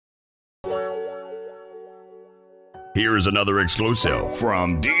Here's another exclusive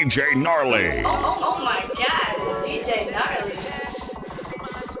from DJ Gnarly. Oh my God, it's DJ Gnarly.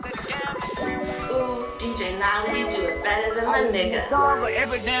 Ooh, DJ Gnarly, you do it better than my nigga. But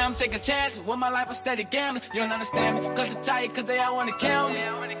every day I'm taking chances with my life, a steady gambling. You don't understand me, cause it's tight, cause they all wanna kill me.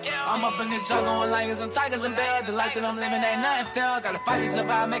 I'm up in the jungle with lions and tigers in bed. The life that I'm living ain't nothing fair. Gotta fight to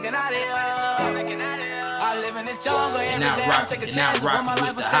survive, make it out of here. I live in this jungle every day. I'm taking chances with my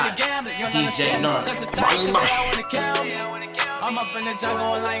life, a steady gambling. You don't understand me, cause it's tight, cause they all wanna kill me. I'm up in the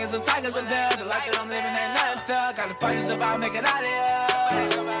jungle with lions and tigers in bed. The life that I'm living ain't nothing fair. Gotta fight to survive, make it out of here.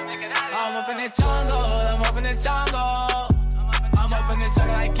 I'm up in the jungle, I'm up in the jungle. I'm up in the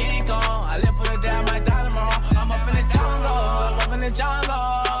jungle like King Kong. I live for the day, I might die tomorrow. I'm up in the jungle, I'm up in the jungle.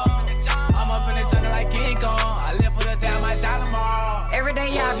 I'm up in the jungle like King Kong. I live for the day, I might die tomorrow. Every day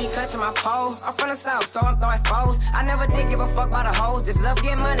I be clutching my pole. I'm from the south, so I'm throwing foes. I never did give a fuck about the hoes. Just love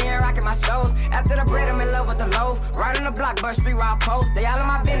getting money and rocking my shows. After the bread, I'm in love with the loaf. Right on the block, but street where I post. They all in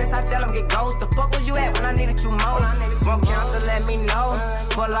my business, I tell them get ghost. The fuck was you at when I needed you most? Won't counsel, let me know.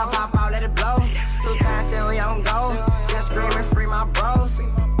 Pull up, pop out, let it blow. 2 times, shit, we on go. Just screaming, free my bros.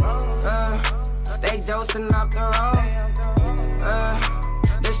 They josting up the road.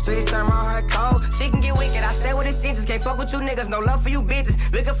 The streets turn my heart cold. She can get wicked, I stay with extensions. Can't fuck with you niggas, no love for you bitches.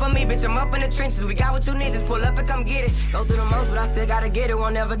 Looking for me, bitch, I'm up in the trenches. We got what you need, just pull up and come get it. Go through the most, but I still gotta get it.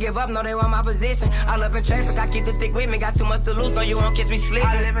 Won't never give up, no, they want my position. All up in traffic, I keep the stick with me. Got too much to lose, no, you won't catch me slipping.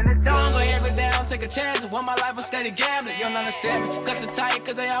 I live in the jungle every day, I'm taking chances. Want my life, a steady gambling. You don't understand me, cause it's tight,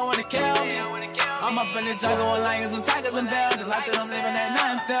 cause they all wanna kill me. I'm up in the jungle with lions and tigers and bears. The life that I'm living ain't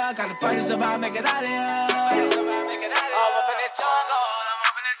nothing fair. Gotta fight to survive, make it out of here. I'm up in the jungle,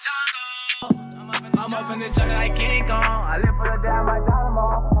 I'm up in the jungle like King Kong. I live for the day, I might die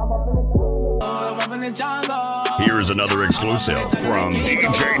tomorrow. I'm up in the jungle. Here's another exclusive from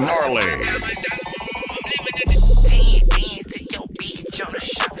DJ Gnarly. I'm living in the 10 bands, take your bitch on a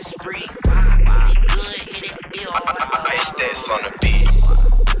shopping spree. Good, hit it, feel Ice that's on the beat.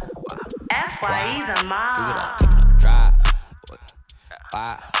 FYE the mob.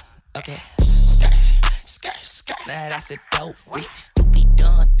 Okay. Skirt. Now that's a dope. Rich, stupid,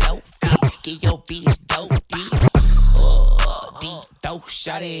 dumb, dope. Get your bitch dope, deep. Deep, dope,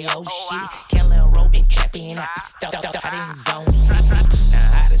 shot it, oh shit. Kellen Robin trapping out the stove. Hot in zone, CC.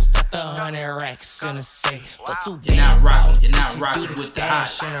 Now I just stuck 100 racks in the safe. What too bad? You're not rocking with the hot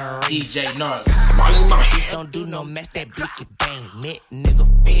DJ Gnarly. Bitch don't do no mess, that blicky bang. Mid nigga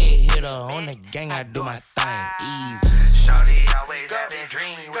fed hitter on the gang, I do my thing. Easy. Shorty always have a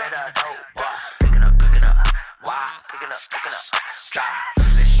dream with a dope boy. Wow, picking up, drop.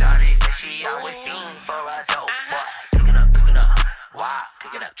 This shorty says she always fiend for a dope boy. Picking up, wow,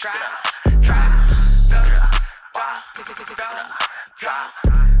 picking up, drop. Pick it up, wow, pick it up, drop.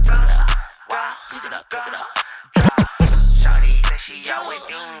 Wow, pick it up, drop. Shorty says she always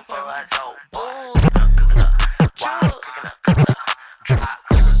fiend for a dope boy. Picking up, wow, picking up, drop.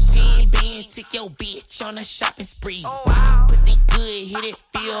 10 bands, took your bitch on a shopping spree. Wow, pussy good, hit it,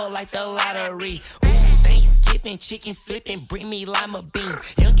 feel like the lottery. Thanksgiving, chicken flipping, bring me lima beans.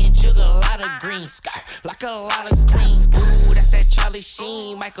 Young and juggle a lot of green, skirt like a lot of green. Ooh, that's that Charlie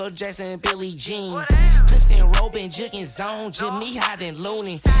Sheen, Michael Jackson, Billie Jean. Clips and robing, jugging zone, Jimmy hiding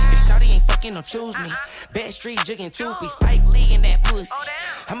loony. If shawty ain't fucking, don't choose me. Bad street jugging two-piece, Spike Lee in that pussy.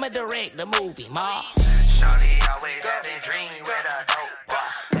 I'ma direct the movie, ma. Shorty always have a dream with a dope boy.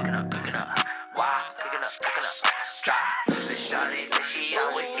 Picking up, wow, picking up, drop. This shorty says she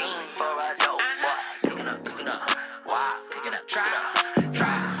always fiend for a dope boy. Picking up, wow, picking up, drop. Pick it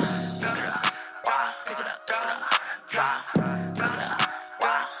up, wow, pick it up, drop. Pick it up,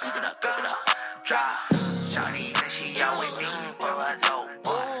 wow, pick it up, drop. Shorty says she always fiend for a dope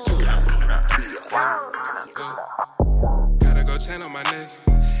boy. Pick it up, wow. Gotta go chain on my neck.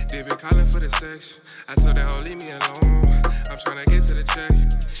 They been calling for the sex. I told that hoe leave me alone. I'm tryna get to the check.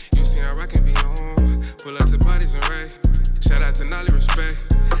 You see how I can be on. Pull up to parties and Ray. Shout out to Gnarly, respect.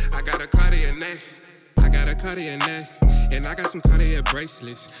 I got a Cartier neck. And I got some Cartier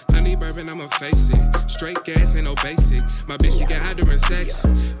bracelets. Honey bourbon, I'ma face it. Straight gas, ain't no basic. My bitch, she got high during sex.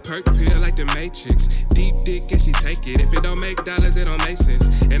 Perk pill like the Matrix. Deep dick and she take it. If it don't make dollars, it don't make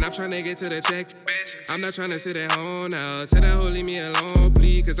sense. And I'm tryna get to the check. I'm not tryna sit at home now. Tell that hoe leave me alone,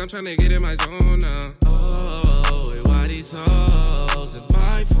 please. Cause I'm tryna get in my zone now. Oh, and why these hoes in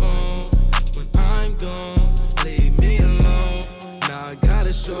my phone? When I'm gone, leave me alone. Now I got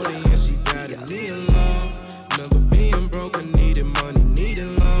a shorty and she batted me alone. Remember being broke, I needed money,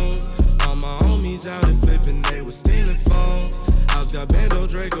 needed loans. All my homies out and flipping, they was stealing phones. House got Bando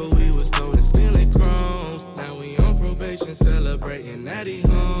Draco, we was stolen, stealing chromes. Now we on probation. celebration, celebrating that he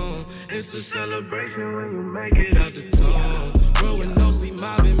home. It's a celebration when you make it out the tone. Rolling no sleep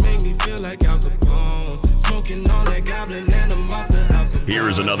mobbing, make me feel like Al Capone. Smoking on that goblin and I'm off the alcohol.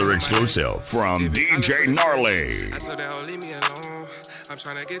 Here's another exclusive from DJ Gnarly. I told that hoe, leave me alone. I'm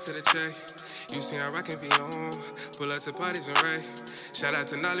tryna get to the check. You see how I can be on. Pull up to parties and rave. Shout out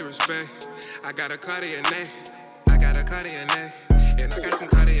to Gnarly, respect. I got a Cartier neck. I got a Cartier neck. And I got some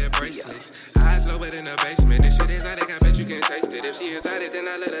Cartier bracelets. Eyes lower in the basement. This shit is addict, I bet you can taste it. If she is addict, then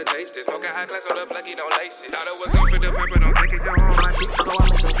I let her taste it. Smoke a high class on the plucky, don't lace it. Thought it was gonna fit the pepper, don't take it down home. My teeth, so I'm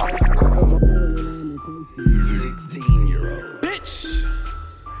 16-year-old bitch.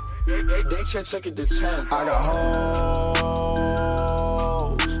 They took it to 10. I got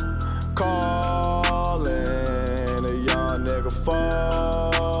hoes calling a young nigga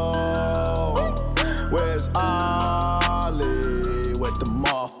phone. Where's Ollie with the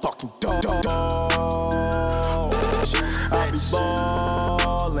motherfucking dog? I be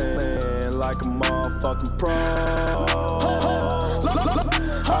ballin' like a motherfucking pro.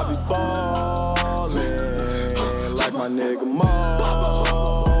 I be ballin' like my nigga Mo.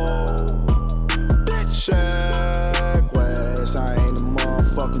 Check West, I ain't a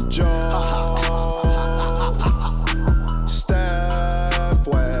motherfucking joke. Steph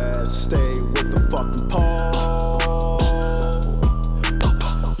West, stay with the fucking pole.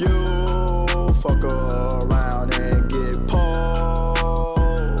 You fuck around and get pulled.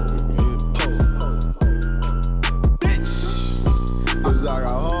 Bitch, 'cause I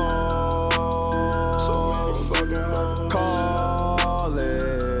got hoes. So motherfucking hoes.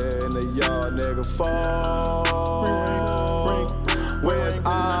 Calling a young nigga phone. Where's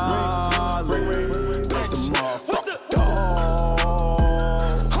Ollie with the motherfucking dog?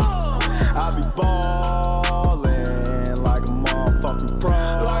 I be ballin' like a motherfucking pro.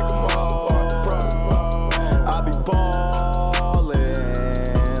 I be ballin'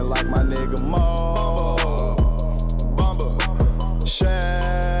 like my nigga Mo.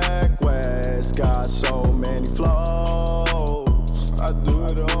 Shaq West got so many flows. I do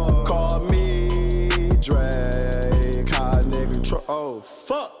it all. Call me Drake, hot nigga. Oh,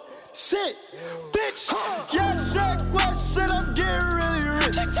 fuck. Shit, bitch. Yeah, Shaq West said I'm getting really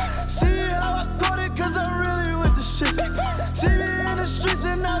rich. See how I caught it, 'cause I'm really with the shit. See me in the streets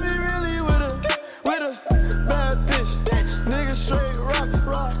and I be really with a bad bitch. Niggas straight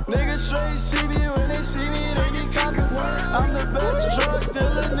rock. Niggas straight see me when they see me, they be copping. I'm the best drug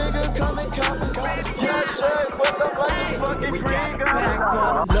dealer, nigga, come and cop it. Yeah, Shaq West, I'm like a fucking we got the back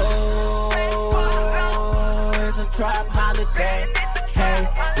for the low. It's a trap holiday. Hey,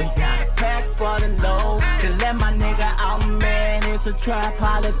 we got a pack for the low. To let my nigga out, man, it's a trap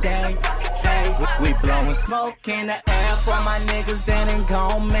holiday. Hey, we blowing smoke in the air for my niggas that ain't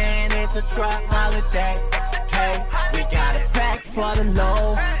gone, man, it's a trap holiday. Hey, we got a pack for the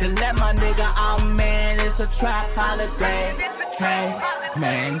low. To let my nigga out, man, it's a trap holiday. Hey,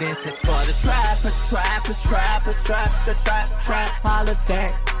 man, this is for the trappers, trap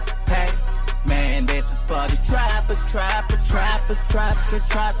holiday. Hey, man, this is for the trappers, trap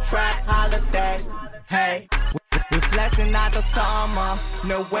holiday. Hey, we flexing out the summer.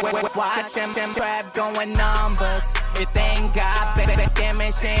 No way, watch them trap going numbers. If they ain't got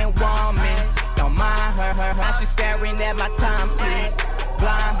damage, she ain't woman. Don't mind her. Now she staring at my timepiece.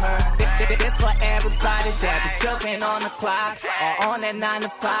 Blind her. This for everybody that be joking on the clock or on that 9 to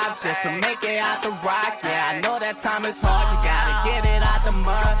 5 just to make it out the rock. Yeah, I know that time is hard. You gotta get it out the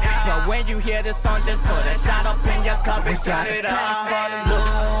mud. But when you hear this song, just put a shot up in your cup and shut it up.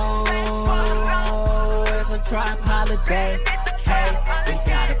 It's a trap holiday. Hey, we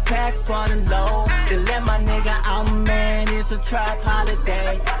got a pack for the low. To let my nigga out, man, it's a trap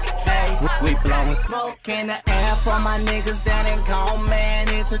holiday. Hey, we blowing smoke in the air for my niggas that ain't gone, man,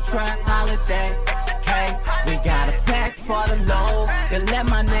 it's a trap holiday. Hey, we got a pack for the low. To let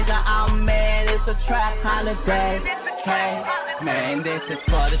my nigga out, man, it's a trap holiday. Hey, man, this is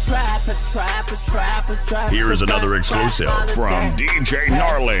for the trappers. Here's another exclusive from DJ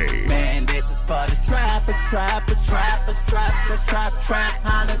Gnarly. Man, this is for the trappers, trap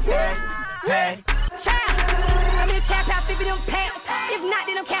holiday. Hey, I'm in the trap house, flipping them pants. If not,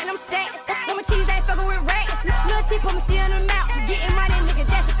 then I'm counting them stats. When my cheese ain't fucking with rats. Little T put me see on the mouth. Getting money, nigga,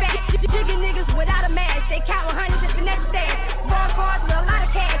 that's a fact. Jigging niggas without a mask. They counting hundreds and finesse stats. Raw cars with a lot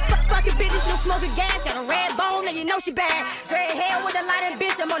of cash. Fucking bitches, no smoking gas. Got a red bone, and you know she bad. Dread hair with a light and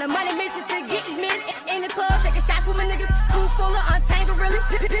bitch. I'm on a money mission to get these minutes. In the club, taking shots with my niggas. Pool full of untangled realist.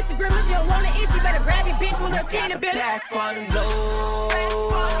 Bitch grimace, you don't want to issue. Better grab your bitch when they're 10 and bitter. Back for the low.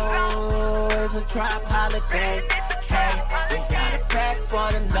 It's a trap holiday. Hey, we got a pack for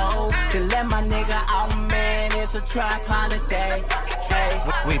the low. To let my nigga out, man, it's a trap holiday. Hey,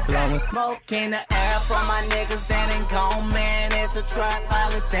 we blowing smoke in the air for my niggas that ain't gone, man, it's a trap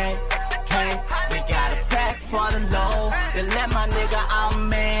holiday. Hey, we got a pack for the low. To let my nigga out,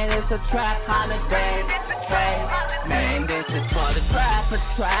 man, it's a trap holiday. Hey, man, this is for the trap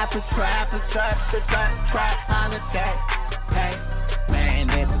holiday. Hey, man,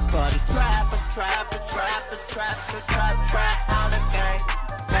 this is for the trap holiday.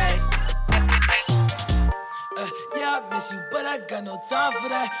 Hey. Yeah, I miss you, but I got no time for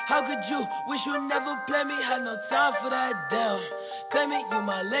that. How could you wish you never play me? Had no time for that. Damn, claim it, you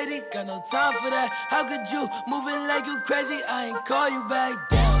my lady, got no time for that. How could you moving like you crazy? I ain't call you back.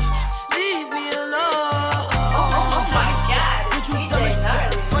 Damn, leave me alone. Oh my God, it's DJ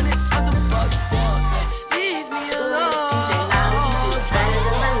Gnarly. Running out the box down. Leave me alone. DJ Gnarly, you do it better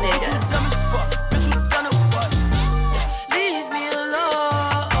than my nigga. You dumb as fuck, bitch, you done it what? Leave me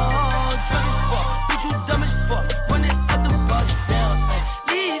alone. Drunk as fuck, bitch, you dumb as fuck. Running out the box down.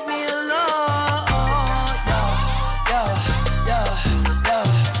 Leave me alone. Yeah.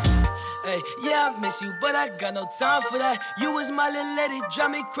 Hey, yeah, I miss you, but I got no time for that. You was my little lady,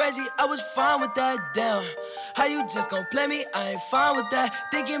 drive me crazy. I was fine with that. Damn, how you just gon' play me? I ain't fine with that.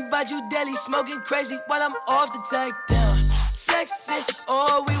 Thinking about you daily, smoking crazy while I'm off the tag. Down, flexing,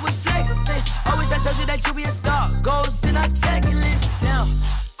 oh we was flexing. Always I told you that you be a star. Goals in our checklist. Down,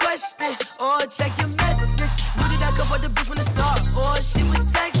 question or check your message. Knew that I could afford the beat from the start. Or she was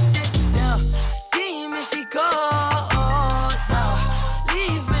texting. Down, demon she called.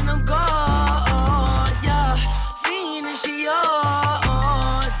 Leaving them gone. Yeah, fiending she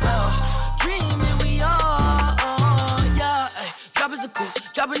on. Dreaming we on. Yeah, drop is a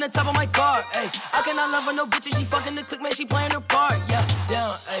coupe. Dropping the top of my car. Ay, I cannot love her no bitch and she fucking the click, man. She playing her part. Yeah,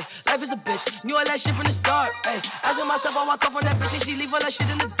 down. Ay, life is a bitch. Knew all that shit from the start. Ay, asking myself how I come from that bitch and she leave all that shit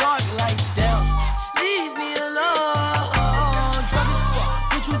in the dark. Like down, leave me alone. Drunk as fuck,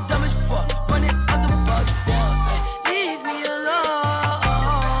 bitch you dumb as fuck. Running out the box down. Ay, leave me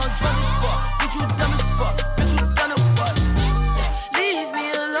alone. Drunk as fuck, bitch you dumb as fuck. Bitch you done it what? Leave me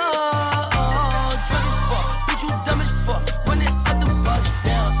alone. Drunk as fuck, bitch you dumb as fuck. Running out the box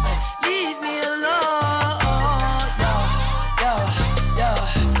down. Ay, leave me alone. Yeah.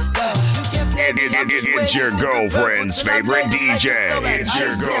 You can't play me. It's your girlfriend's favorite DJ. It's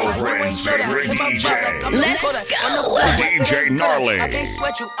your girlfriend's favorite DJ. Let's go. DJ Gnarly. I can't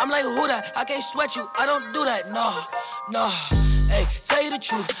sweat you. I'm like, who that? I can't sweat you. I don't do that. Nah. Hey, tell you the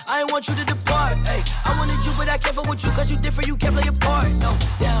truth, I ain't want you to depart. Hey, I wanted you, but I can't fuck with you, cause you different, you can't play your part. No,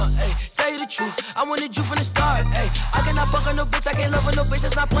 down, hey, tell you the truth, I wanted you from the start. Hey, I cannot fuck on no bitch, I can't love on no bitch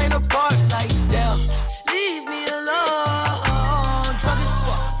that's not playing her part. Like, down, leave me alone. Drunk as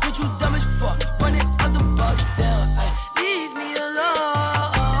fuck, bitch, you dumb as fuck. Running out the box down. Hey, leave me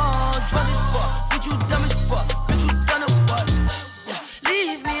alone. Drunk as fuck, bitch, you dumb as fuck. Bitch, you done it what? Yeah,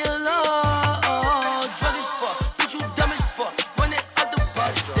 leave me alone. Drunk as fuck, bitch, you dumb as fuck. Running out the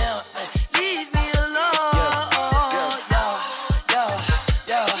box down. Hey, leave me alone.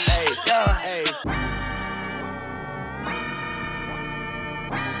 Yeah. Hey.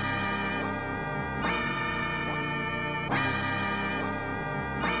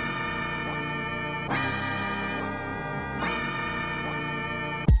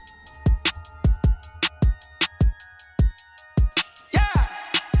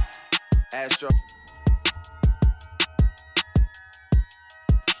 Astro.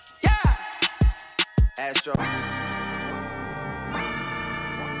 Astro.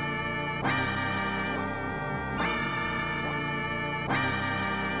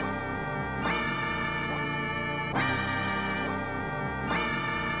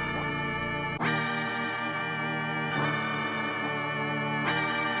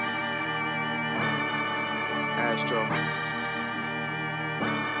 Astro.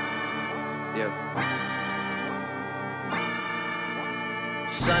 Yeah.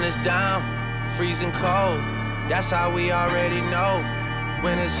 Sun is down, freezing cold. That's how we already know.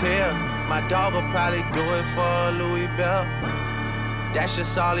 When it's here, my dog will probably do it for Louis Bell. That's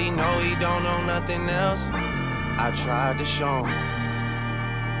just all he know, he don't know nothing else. I tried to show him.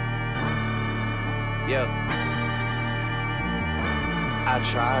 Yeah. I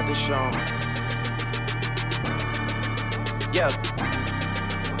tried to show him. Yeah.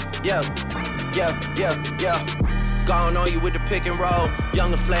 Gone on you with the pick and roll.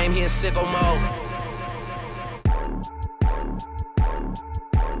 Younger flame, he in sicko mode.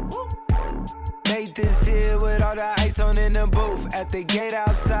 Made this here with all the ice on in the booth. At the gate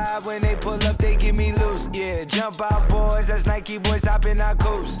outside, when they pull up, they give me loose. Yeah, jump out, boys. That's Nike boys hopping our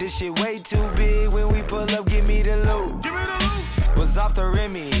coast. This shit way too big. When we pull up, give me the loot. Was off the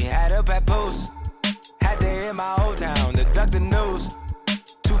Remy, had up at Post. Had to hit my old town to duck the news.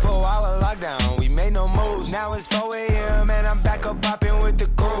 2-4-hour lockdown, we made no moves. Now it's 4 a.m. and I'm back up popping with the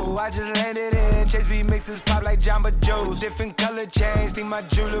crew. I just landed in, Chase B mixes pop like Jamba Joe's. Different color chains, think my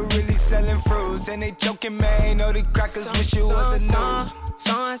jeweler really selling fruits. And they joking, man, know the crackers wish it was a news.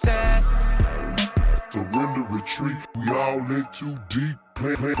 Sunset. Surrender, retreat, we all in too deep.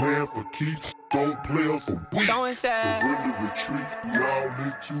 Plan for keeps, don't play us for weak. Surrender, retreat, we all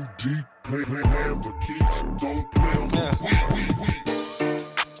in too deep. Plan for keeps, don't play us for weak.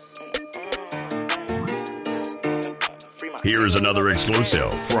 Here's another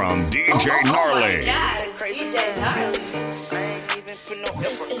exclusive from DJ Gnarly. Oh my God, DJ Gnarly.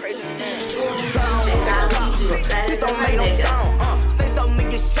 This don't make no sound. Say something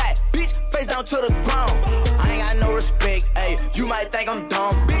and get shot, bitch. Face down to the ground. I ain't got no respect, ayy. You might think I'm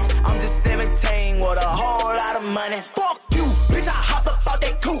dumb, bitch. I'm just 17 with a whole lot of money. Fuck you, bitch. I hopped up out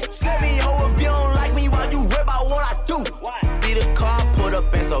that coupe. Slap me, ho, if you don't like me, while you rip about what I do. Be the car put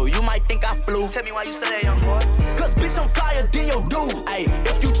up in, so you might think I flew. Tell me why you say that, young boy. Cause bitch, I'm flyer than your dudes. Ayy,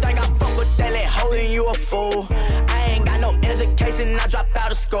 if you think I fuck with that, let hoe, then you a fool. I ain't got no education, I dropped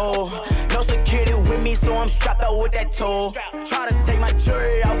out of school. No security with me, so I'm strapped out with that tool. Try to take my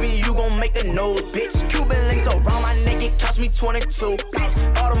jewelry off me, you gon' make the news, bitch. Cuban links around my neck, it cost me 22,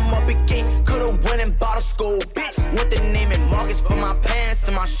 bitch. Bought them up again, could've went and bought a school, bitch. Went to Neiman Marcus for my pants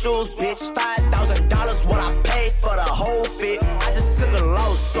and my shoes, bitch. $5,000 what I paid for the whole fit. I just took a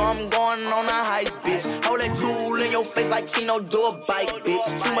loss, so I'm going on a heist, bitch. Hold that tool in your face like Chino do a bike, bitch.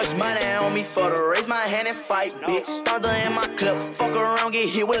 Too much money on me for to raise my hand and fight, bitch. Thunder in my clip, fuck around, get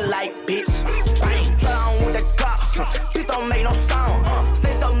hit with light, bitch. Bang, down with the clock, bitch don't make no sound.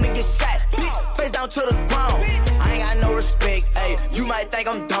 Say something and get shot, bitch. Face down to the ground. I ain't got no respect, ayy. You might think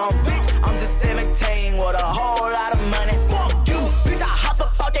I'm dumb, bitch. I'm just 17 with a whole lot of money. Fuck you, bitch. I hop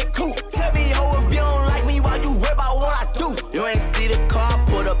up out that coupe. Tell me, ho, if you don't like me, while you rip about what I do. You ain't see the car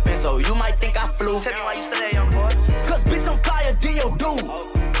put up in, so you might think I flew. Tell me why you say that, young boy. Cause bitch, I'm flyer than your dude.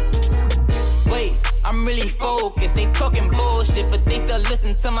 Wait, I'm really focused. They talking bullshit, but they still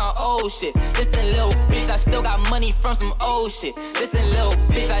listen to my old shit. Listen, little bitch, I still got money from some old shit. Listen, little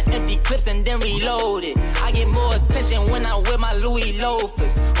bitch, I empty clips and then reload it. I get more attention when I wear my Louis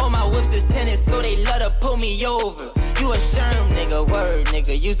loafers. All my whips is tennis, so they love to pull me over. You a sherm, nigga, word,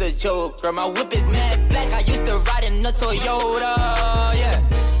 nigga, you's a joker. My whip is mad black, I used to ride in a Toyota, yeah.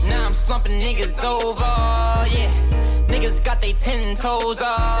 Now I'm slumping niggas over, yeah. Niggas got they 10 toes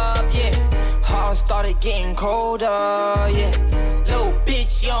up, yeah. Heart started getting colder, yeah. Little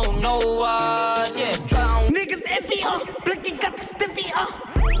bitch, you don't know us, yeah. Niggas iffy, Blicky got the stiffy,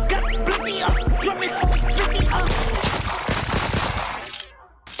 got the blicky, drumming hoes 50,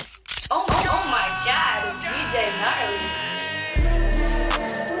 Oh my God, it's DJ Gnarly.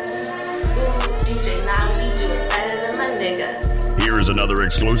 Ooh, DJ Gnarly, do it better than my nigga. Here's another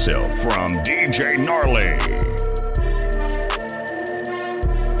exclusive from DJ Gnarly.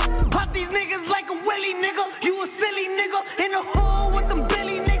 Nigga, you a silly nigga in the hole with them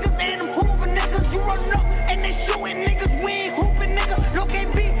Billy niggas and them Hoover niggas. You run up and they shooting niggas. We ain't hooping nigga. No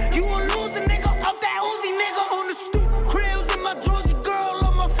KB, you a loser nigga. Off that Uzi nigga on the stoop. Krills in my drawers, your girl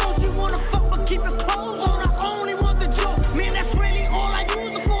on my phone. She wanna fuck but keep her clothes on. I only want the joke. Man, that's really all I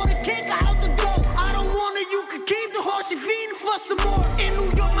use it for. To kick her out the door. I don't want her, you can keep the horse. She feeding for some more. In New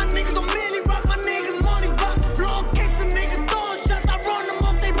York, my niggas don't merely rock. My niggas money box. Long kicks a nigga throwing shots. I run them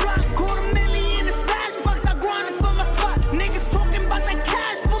off they block. $250,000 in the stash box. I grind it for my spot. Niggas talk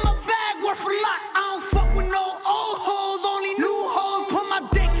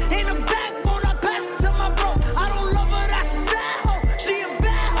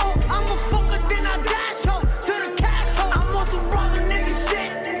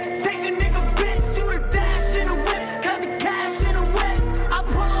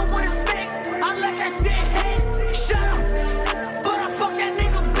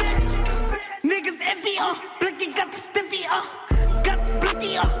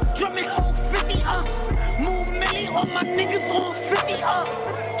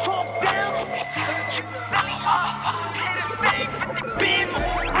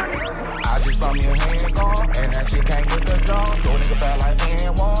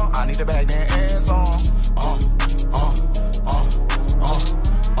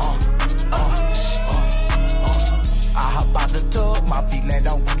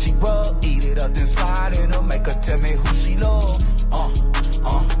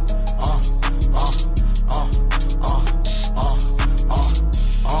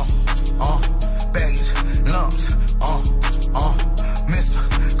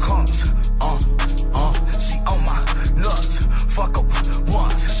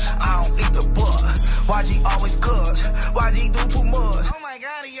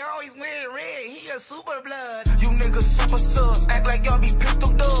a super blood. You niggas super sus, act like y'all be pistol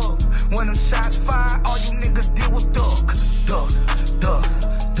dug. When them shots fire, all you niggas did was duck. Duck, duck,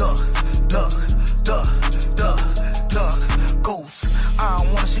 duck, duck, duck, duck, duck. Goose, I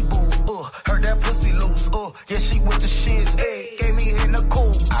don't wanna see booze. Heard that pussy loose. Yeah, she with the shits. Ayy, gave me in the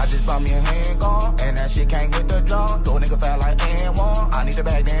cool. I just bought me a handgun, and that shit came with the drum. Throw a nigga fat like N1. I need a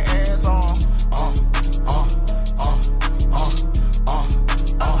bag, then hands on.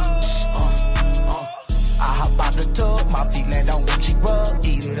 I hop out the tub, my feet land on Gucci rug.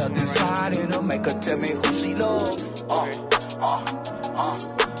 Eat it up inside and I'll make her tell me who she love.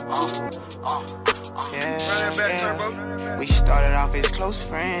 Yeah. We started off as close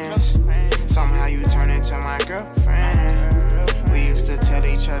friends. Somehow you turned into my girlfriend. We used to tell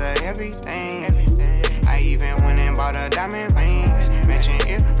each other everything. I even went and bought her diamond rings, matching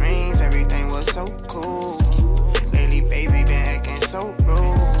earrings. Everything was so cool. Lately, baby, been acting so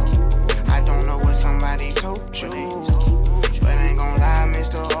rude. I don't know what somebody told you, but ain't gon' lie,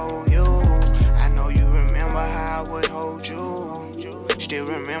 Mr. OU. I know you remember how I would hold you. Still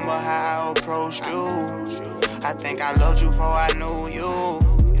remember how I approached you. I think I loved you before I knew you.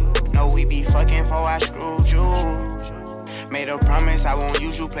 Know we be fucking before I screwed you. Made a promise I won't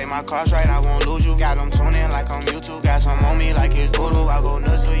use you. Play my cards right, I won't lose you. Got them tuning like on YouTube. Got some on me like it's voodoo. I go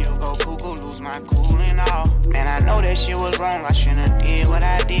nuts so you go cuckoo. Lose my cool and all. Man, I know that shit was wrong. I shouldn't did what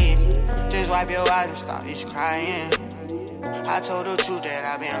I did. Just wipe your eyes and stop this crying. I told the truth that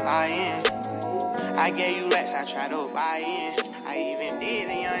I've been lying. I gave you racks, I tried to buy in. I even did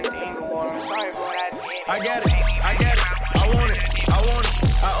a young thing. I'm sorry for what I did. I got it, I got it. I want it, I want it.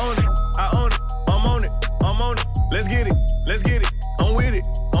 I own it, I own it. I'm on it, I'm on it. Let's get it, let's get it. I'm with it,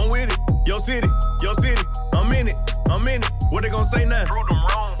 I'm with it. Yo city, I'm in it, I'm in it. What they gon' say now? Prove them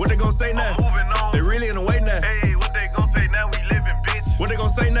wrong. What they gon' say now? They really in the way now. Hey, what they gon' say now? We living, bitch. What they gon'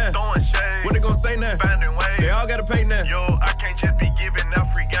 say now? Throwing shade. What they gon' say now? Finding ways. They all gotta pay now. Yo, I can't just be giving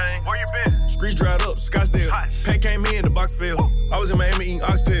out free game. Where you been? Streets dried up, Scottsdale. Pay came in, the box fell. I was in Miami eating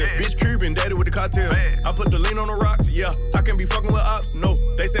oxtail. Yeah. Bitch Cuban, daddy with the cocktail. Man. I put the lean on the rocks, yeah. I can be fucking with ops, no.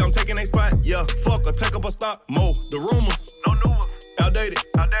 They say I'm taking a spot, yeah. Fuck or take up a stop, mo. The rumors, no new ones. Outdated.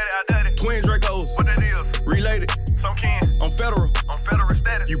 Outdated. Twin Dracos. What that is? Related. Some kin. I'm federal.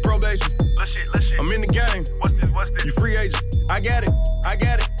 Status. You probation. Let's shit. I'm in the game. What's this? You free agent. I got it.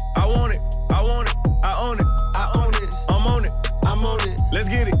 I want it. I own it. I'm on it. Let's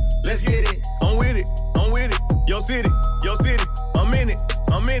get it. I'm with it. Yo city. I'm in it.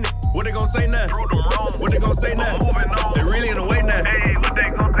 What they gon' say now? Prove them wrong. What they gon' say now? Moving on. They really in the way now. Hey, what they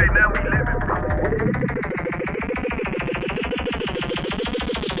gon' say now? We living.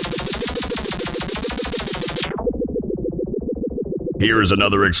 Here's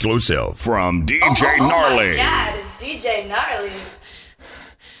another exclusive from DJ Gnarly. Oh my God, it's DJ Gnarly.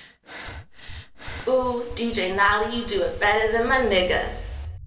 Ooh, DJ Gnarly, you do it better than my nigga.